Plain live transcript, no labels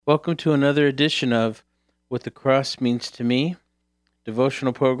Welcome to another edition of What the Cross Means to Me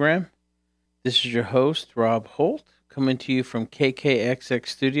devotional program. This is your host, Rob Holt, coming to you from KKXX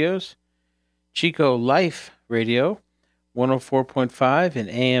Studios, Chico Life Radio, 104.5 and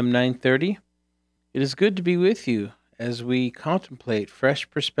AM 930. It is good to be with you as we contemplate fresh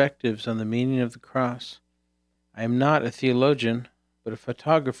perspectives on the meaning of the cross. I am not a theologian, but a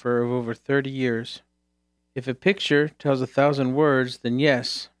photographer of over 30 years. If a picture tells 1,000 words, then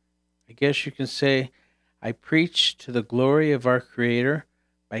yes, I guess you can say I preach to the glory of our Creator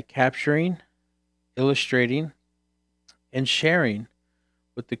by capturing, illustrating, and sharing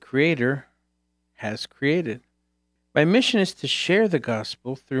what the Creator has created. My mission is to share the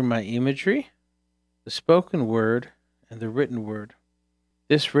gospel through my imagery, the spoken word, and the written word.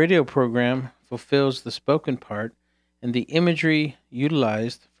 This radio program fulfills the spoken part, and the imagery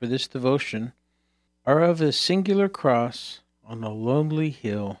utilized for this devotion are of a singular cross on a lonely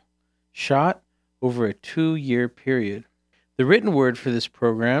hill, shot over a 2-year period. The written word for this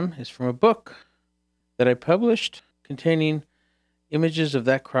program is from a book that I published containing images of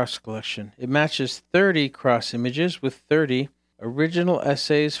that cross collection. It matches 30 cross images with 30 original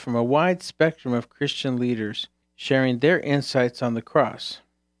essays from a wide spectrum of Christian leaders sharing their insights on the cross.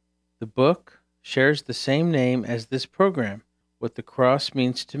 The book shares the same name as this program, What the Cross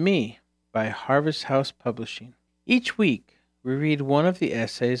Means to Me, by Harvest House Publishing. Each week, we read one of the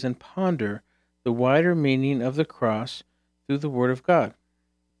essays and ponder the wider meaning of the cross through the Word of God.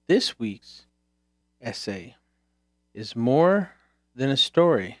 This week's essay is More Than a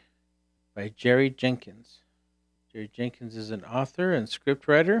Story by Jerry Jenkins. Jerry Jenkins is an author and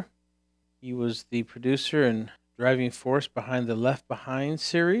scriptwriter. He was the producer and driving force behind the Left Behind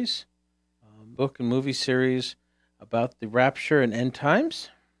series, book and movie series about the rapture and end times.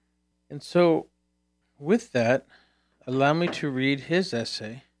 And so, with that, allow me to read his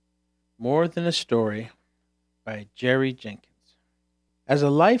essay, More Than a Story, by Jerry Jenkins. As a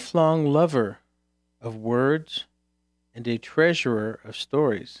lifelong lover of words and a treasurer of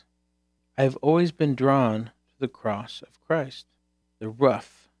stories, I have always been drawn to the cross of Christ, the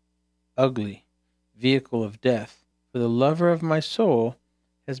rough, ugly vehicle of death, for the lover of my soul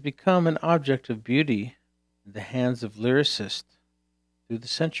has become an object of beauty in the hands of lyricists through the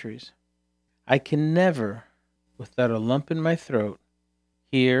centuries. I can never, without a lump in my throat,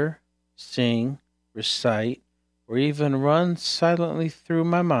 hear, sing, recite, or even run silently through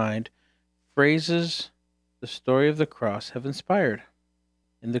my mind phrases the story of the cross have inspired.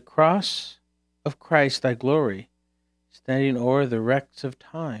 In the cross of Christ I glory, standing o'er the wrecks of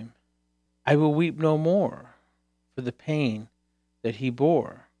time. I will weep no more for the pain that he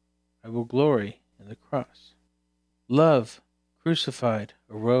bore. I will glory in the cross. Love, crucified,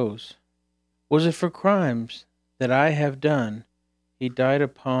 arose. Was it for crimes that I have done he died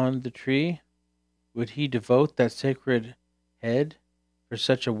upon the tree? Would he devote that sacred head for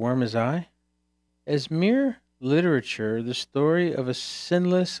such a worm as I? As mere literature, the story of a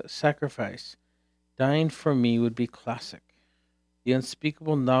sinless sacrifice dying for me would be classic. The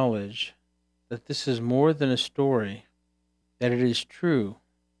unspeakable knowledge that this is more than a story, that it is true,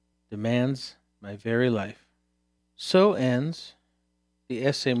 demands my very life. So ends the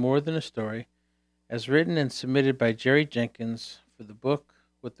essay More Than a Story, as written and submitted by Jerry Jenkins for the book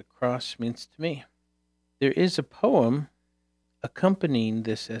What the Cross Means to Me. There is a poem accompanying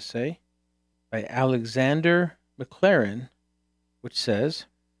this essay by Alexander Maclaren, which says,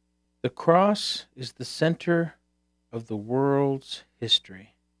 "The cross is the center of the world's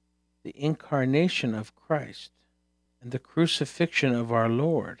history. The incarnation of Christ and the crucifixion of our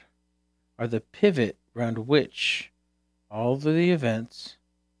Lord are the pivot round which all the events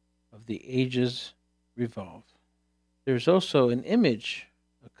of the ages revolve." There's also an image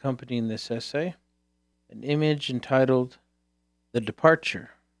accompanying this essay, an image entitled The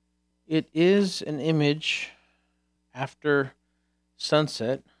Departure. It is an image after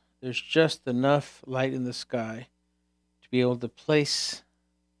sunset. There's just enough light in the sky to be able to place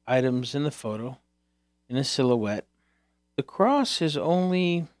items in the photo in a silhouette. The cross is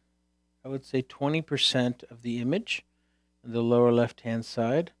only, I would say, 20% of the image on the lower left-hand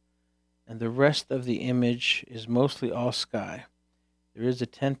side, and the rest of the image is mostly all sky. There is a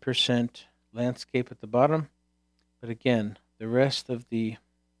 10% landscape at the bottom, but again, the rest of the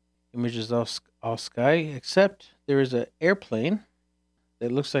image is all sky, except there is an airplane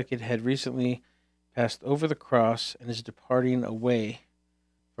that looks like it had recently passed over the cross and is departing away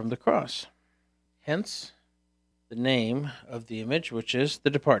from the cross. Hence, the name of the image, which is The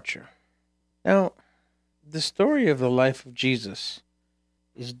Departure. Now, the story of the life of Jesus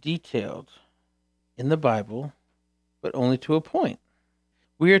is detailed in the Bible, but only to a point.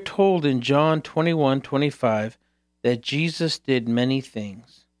 We are told in John 21:25 that Jesus did many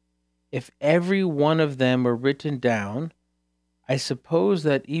things. If every one of them were written down, I suppose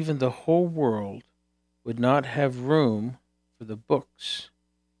that even the whole world would not have room for the books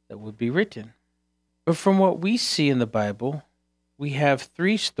that would be written. But from what we see in the Bible, we have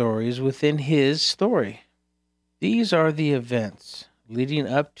 3 stories within his story. These are the events leading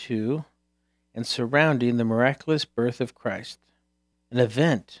up to and surrounding the miraculous birth of Christ, an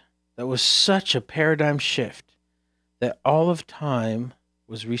event that was such a paradigm shift that all of time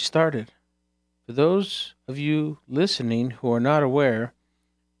was restarted. For those of you listening who are not aware,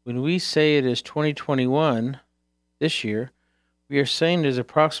 when we say it is 2021 this year, we are saying it is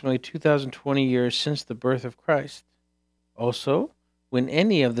approximately 2020 years since the birth of Christ. Also, when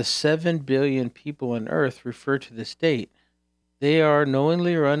any of the 7 billion people on earth refer to this date, they are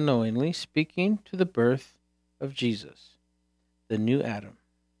knowingly or unknowingly speaking to the birth of Jesus, the new Adam.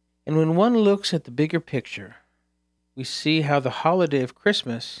 And when one looks at the bigger picture, we see how the holiday of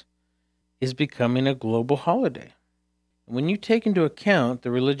Christmas is becoming a global holiday. And when you take into account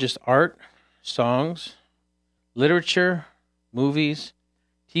the religious art, songs, literature, movies,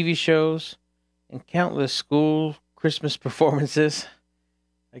 TV shows, and countless school Christmas performances,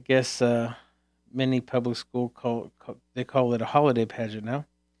 I guess many public school call it a holiday pageant now.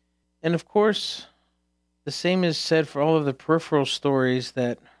 And of course, the same is said for all of the peripheral stories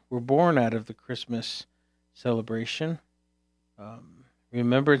that were born out of the Christmas celebration.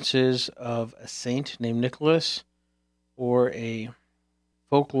 Remembrances of a saint named Nicholas, or a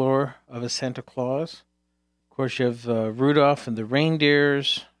folklore of a Santa Claus. Of course, you have Rudolph and the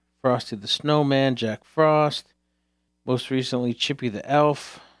Reindeers, Frosty the Snowman, Jack Frost, most recently Chippy the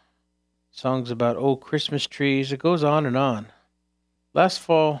Elf, songs about old Christmas trees. It goes on and on. Last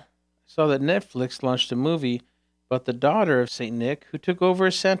fall, I saw that Netflix launched a movie about the daughter of Saint Nick who took over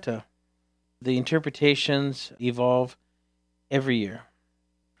as Santa. The interpretations evolve every year.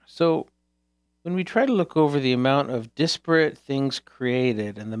 So, when we try to look over the amount of disparate things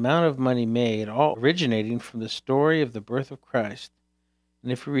created and the amount of money made, all originating from the story of the birth of Christ,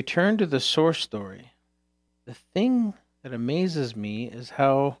 and if we return to the source story, the thing that amazes me is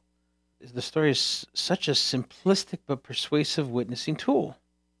how the story is such a simplistic but persuasive witnessing tool.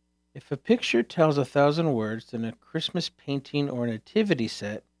 If a picture tells 1,000 words, then a Christmas painting or nativity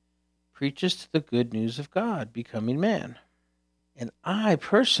set preaches to the good news of God becoming man. And I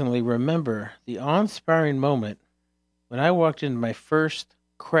personally remember the awe-inspiring moment when I walked into my first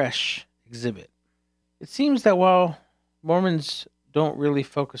creche exhibit. It seems that while Mormons don't really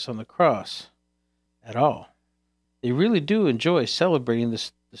focus on the cross at all, they really do enjoy celebrating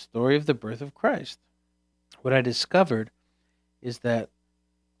the story of the birth of Christ. What I discovered is that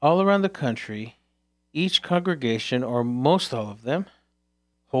all around the country, each congregation, or most all of them,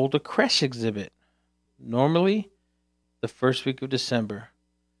 hold a creche exhibit, normally the first week of December.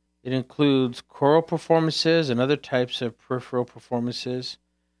 It includes choral performances and other types of peripheral performances.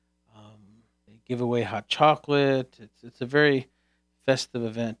 They give away hot chocolate. It's a very festive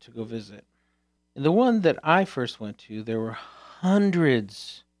event to go visit. In the one that I first went to, there were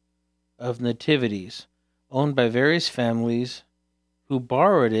hundreds of nativities owned by various families who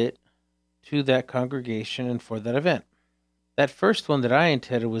borrowed it to that congregation and for that event. That first one that I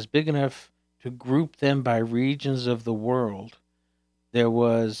attended was big enough to group them by regions of the world. There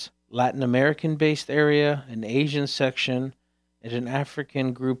was Latin American-based area, an Asian section, and an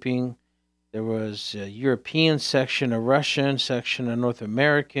African grouping. There was a European section, a Russian section, a North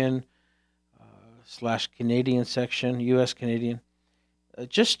American / Canadian section, U.S. Canadian.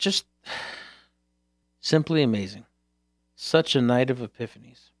 Just simply amazing. Such a night of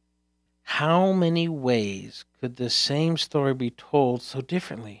epiphanies. How many ways could the same story be told so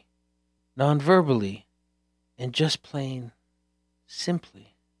differently, non-verbally, and just plain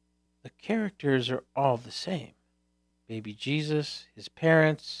simply? The characters are all the same. Baby Jesus, his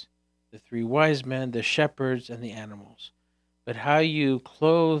parents, the 3 wise men, the shepherds, and the animals. But how you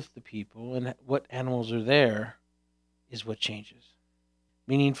clothe the people and what animals are there is what changes.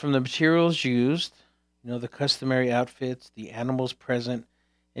 Meaning from the materials used, the customary outfits, the animals present,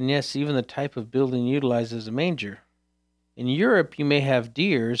 and yes, even the type of building utilized as a manger. In Europe, you may have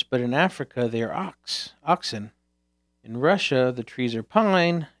deers, but in Africa, they are oxen. In Russia, the trees are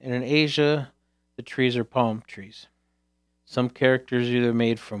pine, and in Asia, the trees are palm trees. Some characters are either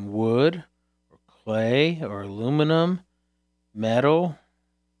made from wood, or clay, or aluminum, metal,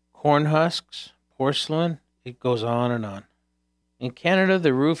 corn husks, porcelain. It goes on and on. In Canada,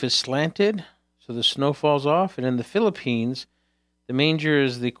 the roof is slanted, so the snow falls off, and in the Philippines, the manger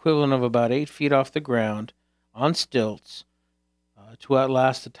is the equivalent of about 8 feet off the ground, on stilts, to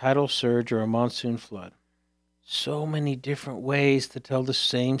outlast a tidal surge or a monsoon flood. So many different ways to tell the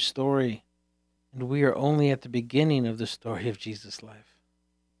same story, and we are only at the beginning of the story of Jesus' life.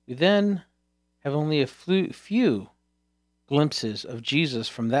 We then have only a few glimpses of Jesus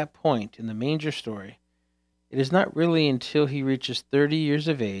from that point in the manger story. It is not really until he reaches 30 years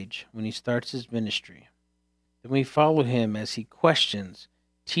of age when he starts his ministry. Then we follow him as he questions,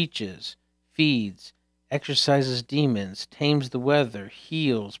 teaches, feeds, exorcises demons, tames the weather,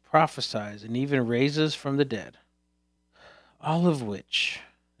 heals, prophesies, and even raises from the dead. All of which,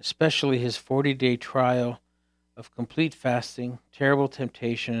 especially his 40-day trial of complete fasting, terrible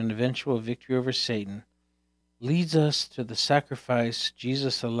temptation, and eventual victory over Satan, leads us to the sacrifice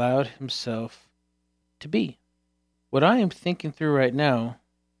Jesus allowed himself to be. What I am thinking through right now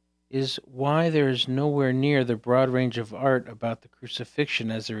is why there is nowhere near the broad range of art about the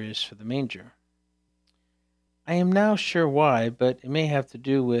crucifixion as there is for the manger. I am now sure why, but it may have to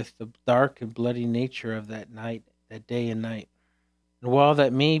do with the dark and bloody nature of that day and night. And while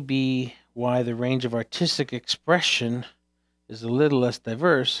that may be why the range of artistic expression is a little less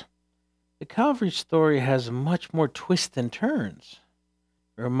diverse, the Calvary story has much more twists and turns.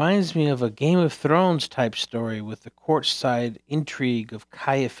 It reminds me of a Game of Thrones type story with the courtside intrigue of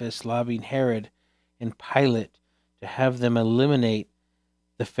Caiaphas lobbying Herod and Pilate to have them eliminate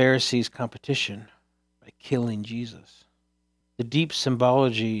the Pharisees' competition by killing Jesus. The deep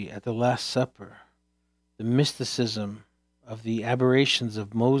symbology at the Last Supper, the mysticism of the aberrations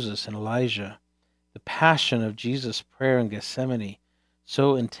of Moses and Elijah, the passion of Jesus' prayer in Gethsemane,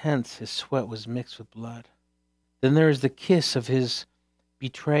 so intense his sweat was mixed with blood. Then there is the kiss of his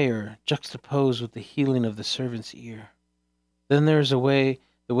betrayer juxtaposed with the healing of the servant's ear. Then there is the way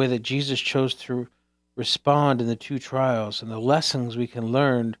that Jesus chose to respond in the two trials and the lessons we can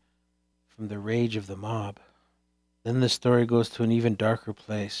learn from the rage of the mob. Then the story goes to an even darker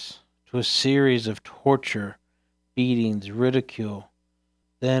place, to a series of torture, beatings, ridicule.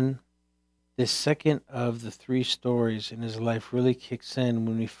 Then this second of the three stories in his life really kicks in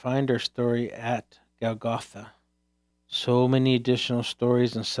when we find our story at Golgotha. So many additional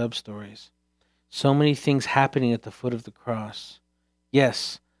stories and sub-stories. So many things happening at the foot of the cross.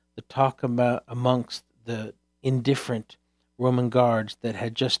 Yes, the talk about amongst the indifferent Roman guards that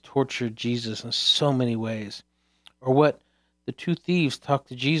had just tortured Jesus in so many ways. Or what the two thieves talked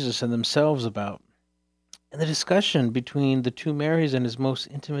to Jesus and themselves about. And the discussion between the two Marys and his most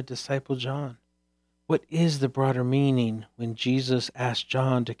intimate disciple, John. What is the broader meaning when Jesus asked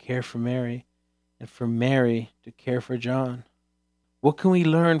John to care for Mary and for Mary to care for John? What can we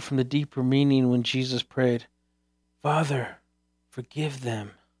learn from the deeper meaning when Jesus prayed, "Father, forgive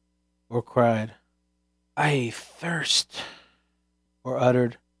them," or cried, "I thirst," or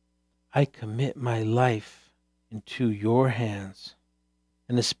uttered, "I commit my life into your hands,"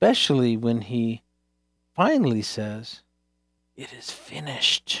 and especially when he finally says, "It is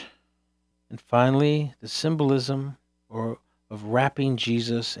finished." And finally, the symbolism of wrapping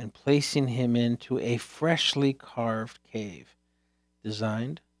Jesus and placing him into a freshly carved cave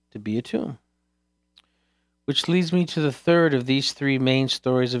designed to be a tomb. Which leads me to the third of these three main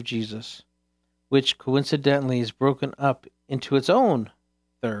stories of Jesus, which coincidentally is broken up into its own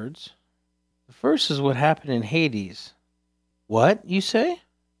thirds. The first is what happened in Hades. What, you say?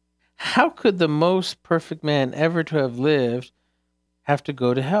 How could the most perfect man ever to have lived have to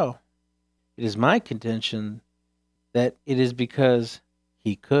go to hell? It is my contention that it is because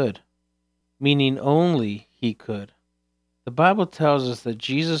he could, meaning only he could. The Bible tells us that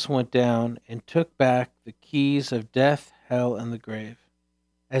Jesus went down and took back the keys of death, hell, and the grave.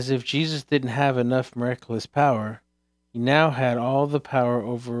 As if Jesus didn't have enough miraculous power, he now had all the power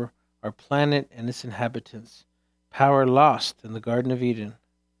over our planet and its inhabitants, power lost in the Garden of Eden.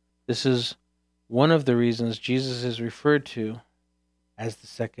 This is one of the reasons Jesus is referred to as the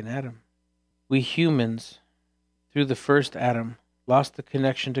second Adam. We humans, through the first Adam, lost the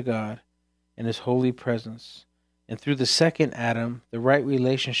connection to God and his holy presence, and through the second Adam, the right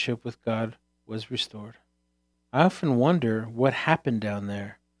relationship with God was restored. I often wonder what happened down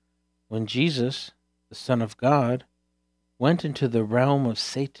there when Jesus, the Son of God, went into the realm of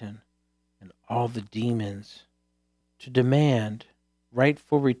Satan and all the demons to demand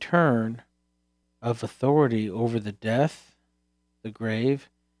rightful return of authority over the death, the grave,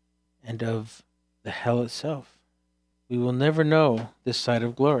 and of the hell itself. We will never know this side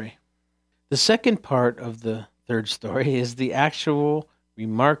of glory. The second part of the third story is the actual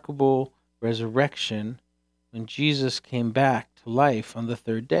remarkable resurrection when Jesus came back to life on the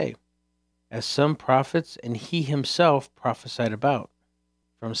third day, as some prophets and he himself prophesied about.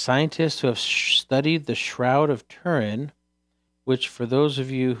 From scientists who have studied the Shroud of Turin, which, for those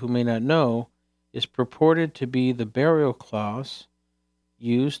of you who may not know, is purported to be the burial cloth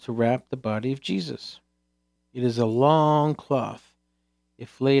used to wrap the body of Jesus. It is a long cloth.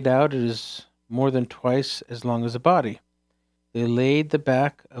 If laid out, it is more than twice as long as the body. They laid the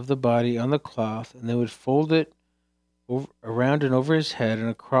back of the body on the cloth, and they would fold it around and over his head and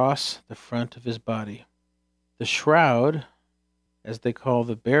across the front of his body. The shroud, as they call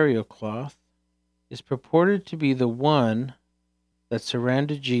the burial cloth, is purported to be the one that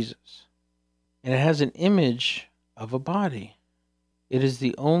surrounded Jesus, and it has an image of a body. It is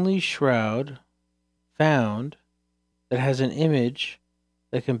the only shroud found that has an image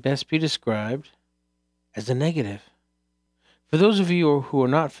that can best be described as a negative. For those of you who are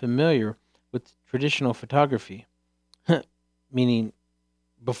not familiar with traditional photography, meaning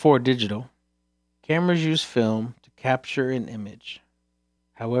before digital, cameras use film to capture an image.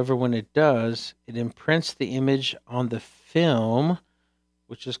 However, when it does, it imprints the image on the film,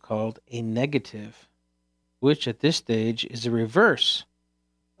 which is called a negative, which at this stage is a reverse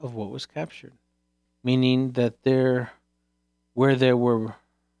of what was captured. Meaning that where there were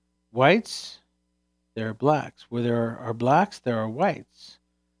whites, there are blacks. Where there are blacks, there are whites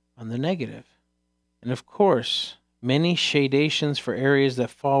on the negative. And of course, many shadations for areas that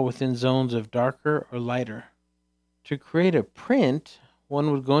fall within zones of darker or lighter. To create a print,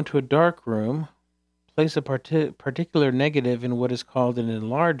 one would go into a dark room, place a particular negative in what is called an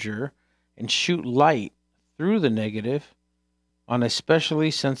enlarger, and shoot light through the negative on a specially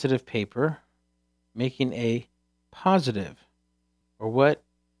sensitive paper, making a positive, or what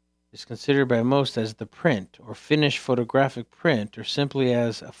is considered by most as the print, or finished photographic print, or simply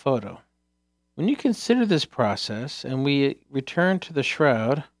as a photo. When you consider this process, and we return to the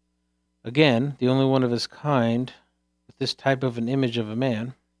shroud, again, the only one of its kind, with this type of an image of a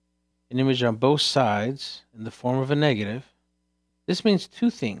man, an image on both sides in the form of a negative, this means two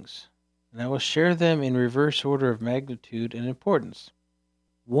things, and I will share them in reverse order of magnitude and importance.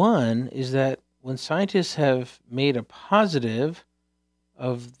 One is that when scientists have made a positive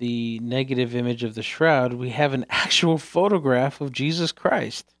of the negative image of the shroud, we have an actual photograph of Jesus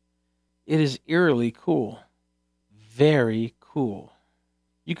Christ. It is eerily cool. Very cool.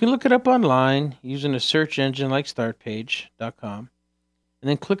 You can look it up online using a search engine like startpage.com, and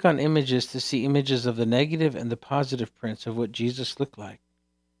then click on images to see images of the negative and the positive prints of what Jesus looked like.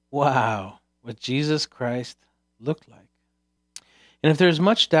 Wow, what Jesus Christ looked like. And if there's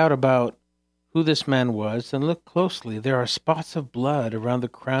much doubt about who this man was, then look closely. There are spots of blood around the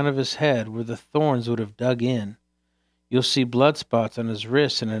crown of his head where the thorns would have dug in. You'll see blood spots on his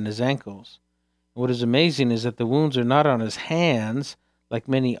wrists and on his ankles. And what is amazing is that the wounds are not on his hands, like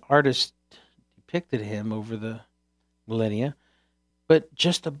many artists depicted him over the millennia, but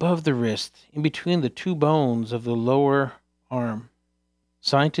just above the wrist, in between the two bones of the lower arm.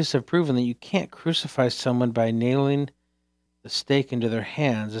 Scientists have proven that you can't crucify someone by nailing the stake into their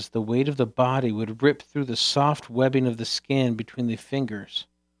hands, as the weight of the body would rip through the soft webbing of the skin between the fingers.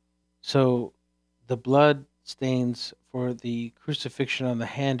 So the blood stains for the crucifixion on the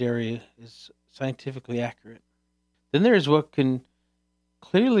hand area is scientifically accurate. Then there is what can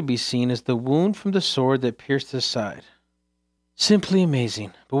clearly be seen as the wound from the sword that pierced his side. Simply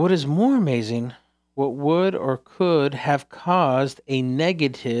amazing. But what is more amazing, what would or could have caused a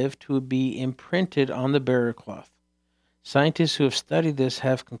negative to be imprinted on the burial cloth. Scientists who have studied this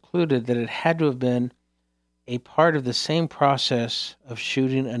have concluded that it had to have been a part of the same process of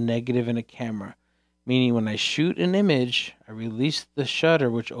shooting a negative in a camera. Meaning when I shoot an image, I release the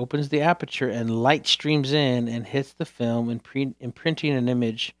shutter which opens the aperture and light streams in and hits the film, imprinting an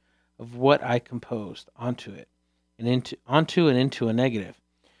image of what I composed onto it and into a negative.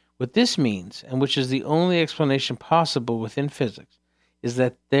 What this means, and which is the only explanation possible within physics, is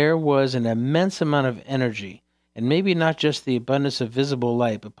that there was an immense amount of energy, and maybe not just the abundance of visible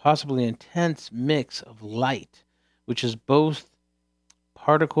light, but possibly an intense mix of light, which is both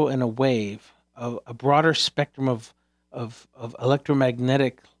particle and a wave, a broader spectrum of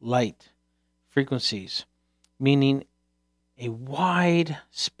electromagnetic light frequencies, meaning a wide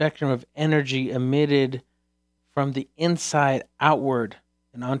spectrum of energy emitted from the inside outward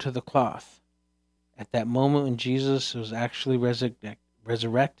and onto the cloth at that moment when Jesus was actually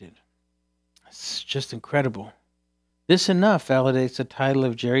resurrected. It's just incredible. This enough validates the title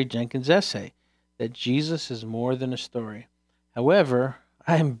of Jerry Jenkins' essay, that Jesus is more than a story. However,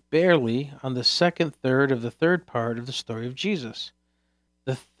 I am barely on the second third of the third part of the story of Jesus.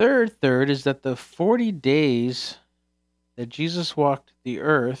 The third is that the 40 days that Jesus walked the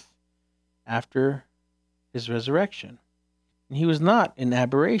earth after his resurrection. And he was not an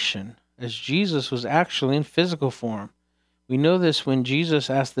aberration, as Jesus was actually in physical form. We know this when Jesus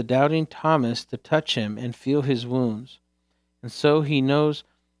asked the doubting Thomas to touch him and feel his wounds. And so we know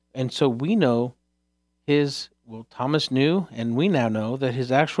Thomas knew, and we now know, that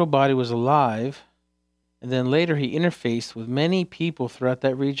his actual body was alive, and then later he interfaced with many people throughout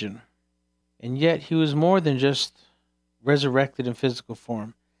that region. And yet he was more than just resurrected in physical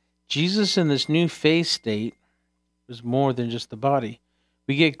form. Jesus in this new phase state was more than just the body.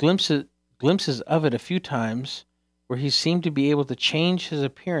 We get glimpses of it a few times where he seemed to be able to change his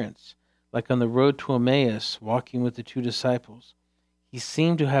appearance, like on the road to Emmaus, walking with the two disciples. He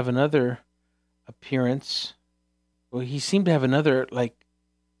seemed to have another appearance. Well, he seemed to have another,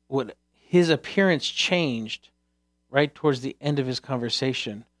 his appearance changed right towards the end of his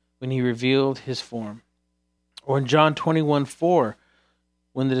conversation when he revealed his form. Or in John 21:4,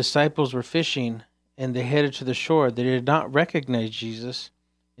 when the disciples were fishing and they headed to the shore, they did not recognize Jesus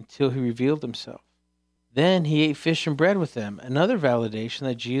until he revealed himself. Then he ate fish and bread with them, another validation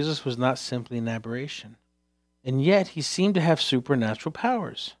that Jesus was not simply an aberration. And yet he seemed to have supernatural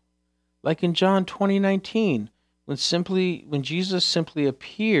powers. Like in John 20:19, when Jesus simply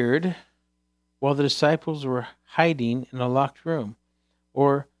appeared while the disciples were hiding in a locked room.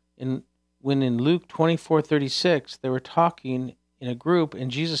 Or when in Luke 24:36, they were talking in a group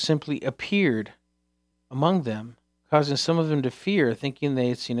and Jesus simply appeared among them, causing some of them to fear, thinking they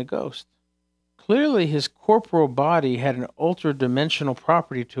had seen a ghost. Clearly, his corporal body had an ultra-dimensional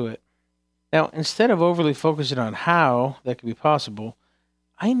property to it. Now, instead of overly focusing on how that could be possible,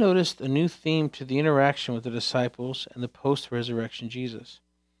 I noticed a new theme to the interaction with the disciples and the post-resurrection Jesus.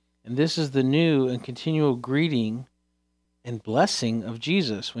 And this is the new and continual greeting and blessing of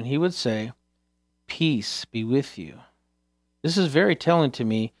Jesus when he would say, "Peace be with you." This is very telling to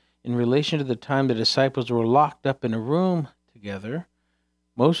me in relation to the time the disciples were locked up in a room together.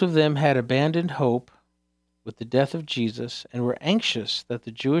 Most of them had abandoned hope with the death of Jesus and were anxious that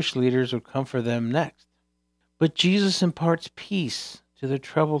the Jewish leaders would come for them next. But Jesus imparts peace to their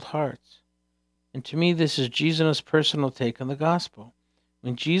troubled hearts. And to me, this is Jesus' personal take on the gospel.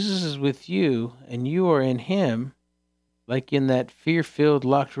 When Jesus is with you and you are in him, like in that fear-filled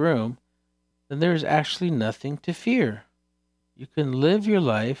locked room, then there is actually nothing to fear. You can live your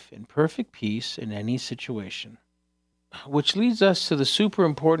life in perfect peace in any situation. Which leads us to the super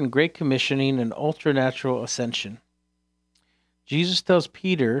important Great Commissioning and ultranatural ascension. Jesus tells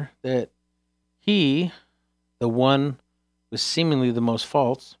Peter that he, the one with seemingly the most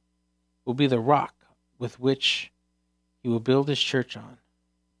faults, will be the rock with which he will build his church on,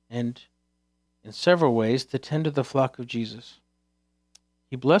 and in several ways to tend to the flock of Jesus.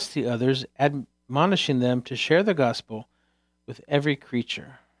 He blessed the others, admonishing them to share the gospel with every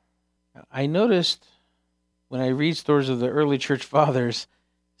creature. Now, I noticed when I read stories of the early church fathers,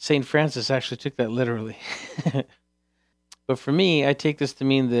 St. Francis actually took that literally. But for me, I take this to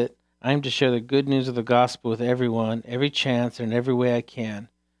mean that I'm to share the good news of the gospel with everyone, every chance, and in every way I can.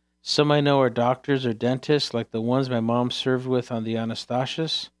 Some I know are doctors or dentists, like the ones my mom served with on the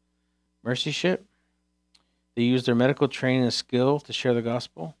Anastasius Mercy Ship. They use their medical training and skill to share the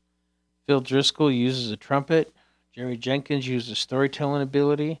gospel. Phil Driscoll uses a trumpet. Jerry Jenkins uses storytelling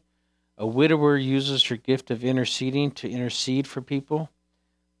ability. A widower uses her gift of interceding to intercede for people.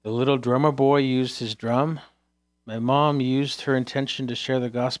 The little drummer boy used his drum. My mom used her intention to share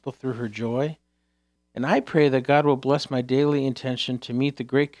the gospel through her joy. And I pray that God will bless my daily intention to meet the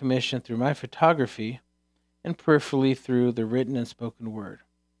Great Commission through my photography and peripherally through the written and spoken word.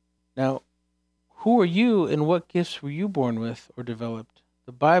 Now, who are you and what gifts were you born with or developed?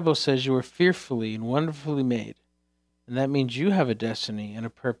 The Bible says you were fearfully and wonderfully made. And that means you have a destiny and a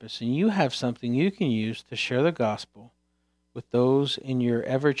purpose, and you have something you can use to share the gospel with those in your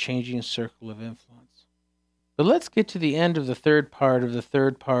ever-changing circle of influence. But let's get to the end of the third part of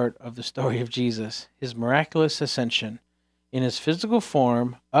the story of Jesus, his miraculous ascension in his physical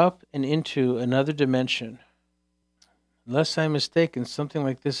form up and into another dimension. Unless I'm mistaken, something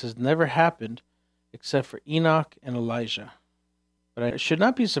like this has never happened except for Enoch and Elijah. But I should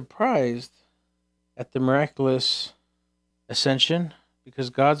not be surprised at the miraculous ascension, because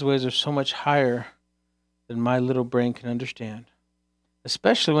God's ways are so much higher than my little brain can understand.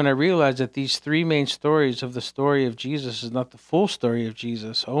 Especially when I realize that these three main stories of the story of Jesus is not the full story of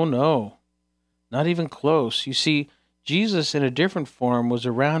Jesus. Oh no, not even close. You see, Jesus in a different form was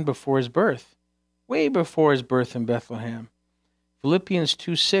around before his birth, way before his birth in Bethlehem. Philippians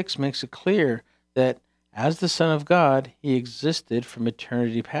 2:6 makes it clear that as the Son of God, he existed from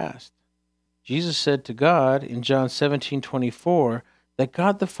eternity past. Jesus said to God in John 17:24 that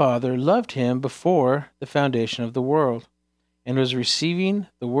God the Father loved him before the foundation of the world and was receiving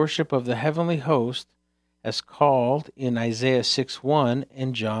the worship of the heavenly host as called in Isaiah 6:1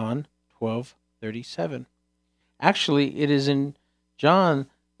 and John 12:37. Actually, it is in John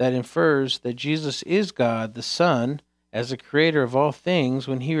that infers that Jesus is God the Son as the creator of all things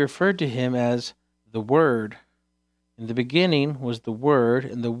when he referred to him as the Word. In the beginning was the Word,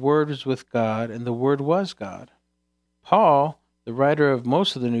 and the Word was with God, and the Word was God. Paul, the writer of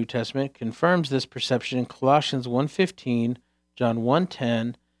most of the New Testament, confirms this perception in Colossians 1:15, John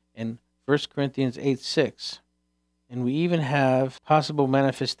 1:10, and 1 Corinthians 8:6. And we even have possible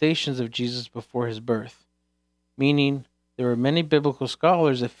manifestations of Jesus before his birth, meaning there are many biblical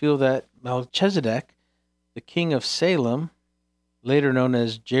scholars that feel that Melchizedek, the king of Salem, later known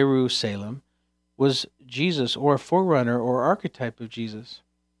as Jerusalem, was Jesus, or a forerunner or archetype of Jesus.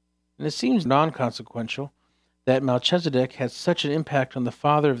 And it seems non-consequential that Melchizedek had such an impact on the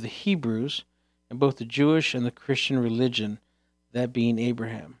father of the Hebrews and both the Jewish and the Christian religion, that being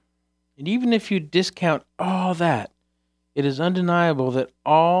Abraham. And even if you discount all that, it is undeniable that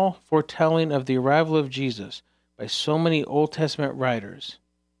all foretelling of the arrival of Jesus by so many Old Testament writers,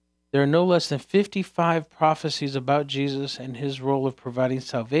 there are no less than 55 prophecies about Jesus and his role of providing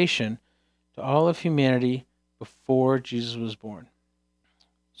salvation to all of humanity before Jesus was born.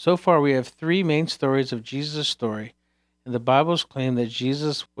 So far, we have 3 main stories of Jesus' story, and the Bibles claim that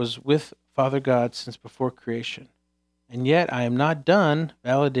Jesus was with Father God since before creation. And yet, I am not done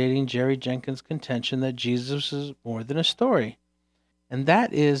validating Jerry Jenkins' contention that Jesus is more than a story. And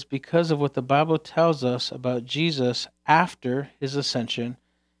that is because of what the Bible tells us about Jesus after his ascension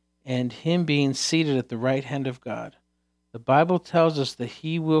and him being seated at the right hand of God. The Bible tells us that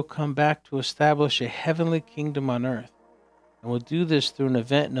he will come back to establish a heavenly kingdom on earth, and will do this through an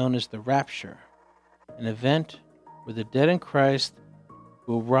event known as the rapture, an event where the dead in Christ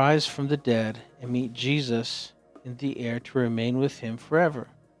will rise from the dead and meet Jesus in the air to remain with him forever.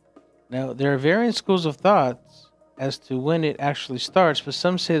 Now, there are varying schools of thoughts as to when it actually starts, but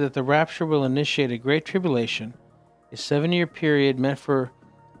some say that the rapture will initiate a great tribulation, a 7-year period meant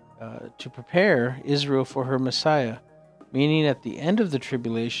to prepare Israel for her Messiah, meaning at the end of the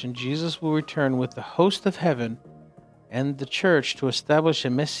tribulation, Jesus will return with the host of heaven and the church to establish a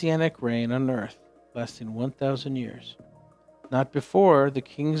messianic reign on earth, lasting 1,000 years. Not before the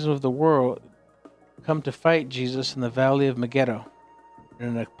kings of the world come to fight Jesus in the valley of Megiddo, in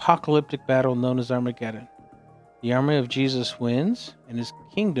an apocalyptic battle known as Armageddon. The army of Jesus wins, and his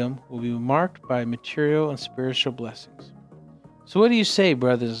kingdom will be marked by material and spiritual blessings. So what do you say,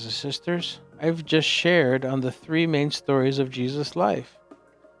 brothers and sisters? I've just shared on the 3 main stories of Jesus' life,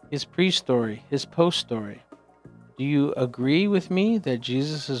 his pre-story, his post-story. Do you agree with me that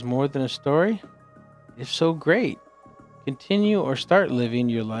Jesus is more than a story? If so, great. Continue or start living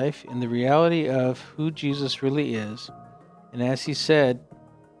your life in the reality of who Jesus really is, and as he said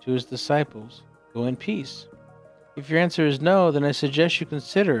to his disciples, go in peace. If your answer is no, then I suggest you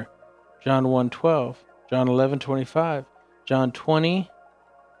consider John 1:12, John 11:25, John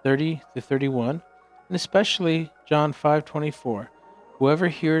 20:30-31, and especially John 5:24. Whoever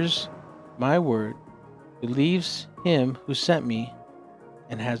hears my word believes him who sent me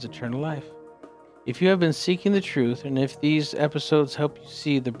and has eternal life. If you have been seeking the truth, and if these episodes help you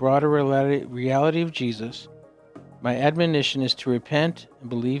see the broader reality of Jesus, my admonition is to repent and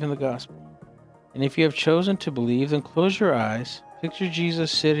believe in the gospel. And if you have chosen to believe, then close your eyes, picture Jesus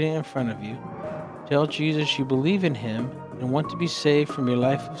sitting in front of you, tell Jesus you believe in him and want to be saved from your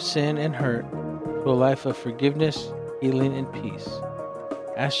life of sin and hurt to a life of forgiveness, healing, and peace.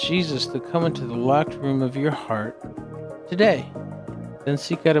 Ask Jesus to come into the locked room of your heart today. Then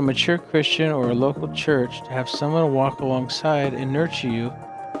seek out a mature Christian or a local church to have someone walk alongside and nurture you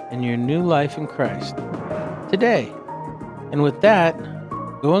in your new life in Christ today. And with that,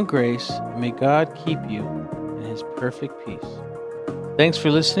 go in grace, and may God keep you in his perfect peace. Thanks for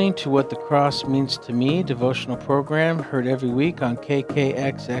listening to What the Cross Means to Me devotional program, heard every week on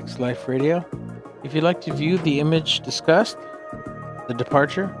KKXX Life Radio. If you'd like to view the image discussed, the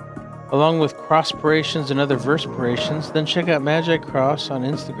departure, along with crosspirations and other verspirations, then check out Magi Cross on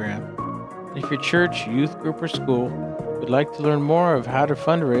Instagram. And if your church, youth group, or school would like to learn more of how to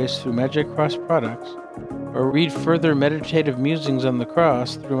fundraise through Magi Cross products, or read further meditative musings on the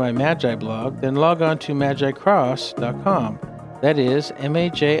cross through my Magi blog, then log on to magicross.com. That is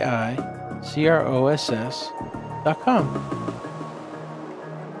MAJICROSS.com.